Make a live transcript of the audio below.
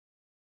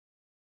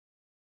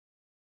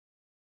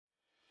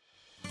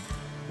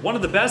One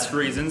of the best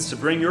reasons to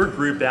bring your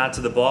group out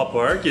to the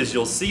ballpark is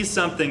you'll see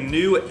something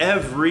new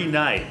every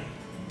night.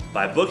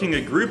 By booking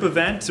a group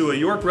event to a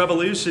York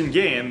Revolution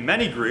game,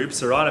 many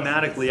groups are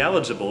automatically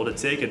eligible to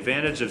take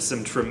advantage of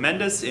some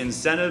tremendous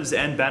incentives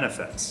and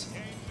benefits.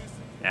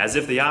 As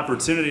if the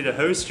opportunity to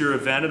host your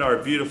event at our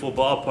beautiful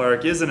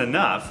ballpark isn't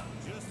enough,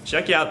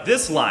 check out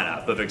this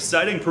lineup of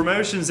exciting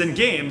promotions and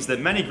games that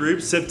many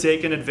groups have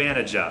taken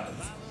advantage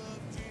of.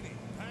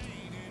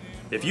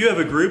 If you have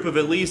a group of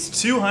at least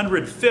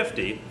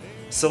 250,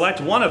 select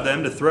one of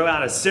them to throw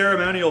out a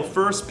ceremonial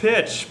first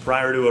pitch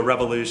prior to a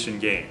Revolution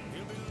game.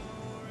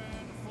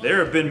 There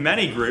have been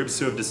many groups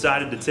who have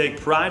decided to take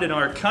pride in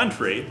our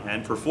country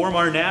and perform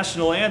our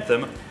national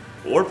anthem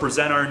or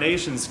present our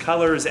nation's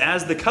colors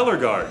as the color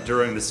guard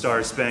during the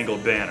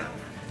Star-Spangled Banner.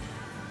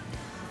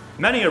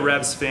 Many a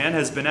Revs fan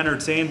has been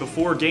entertained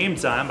before game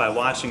time by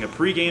watching a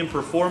pregame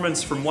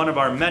performance from one of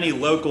our many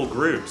local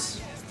groups.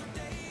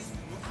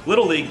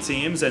 Little League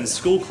teams and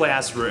school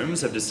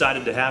classrooms have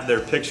decided to have their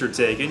picture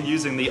taken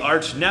using the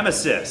Arch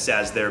Nemesis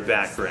as their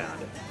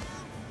background.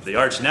 The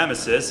Arch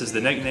Nemesis is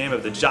the nickname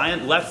of the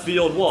giant left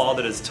field wall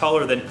that is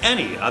taller than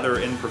any other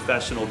in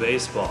professional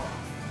baseball.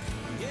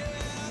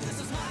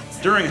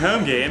 During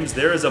home games,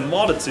 there is a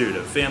multitude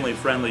of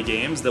family-friendly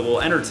games that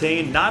will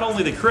entertain not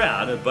only the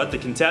crowd, but the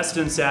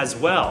contestants as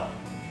well.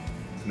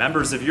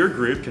 Members of your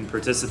group can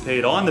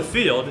participate on the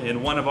field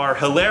in one of our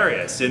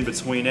hilarious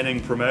in-between inning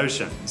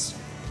promotions.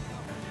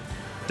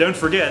 Don't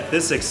forget,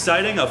 this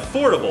exciting,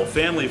 affordable,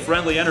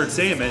 family-friendly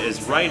entertainment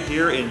is right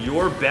here in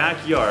your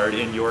backyard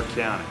in York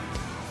County.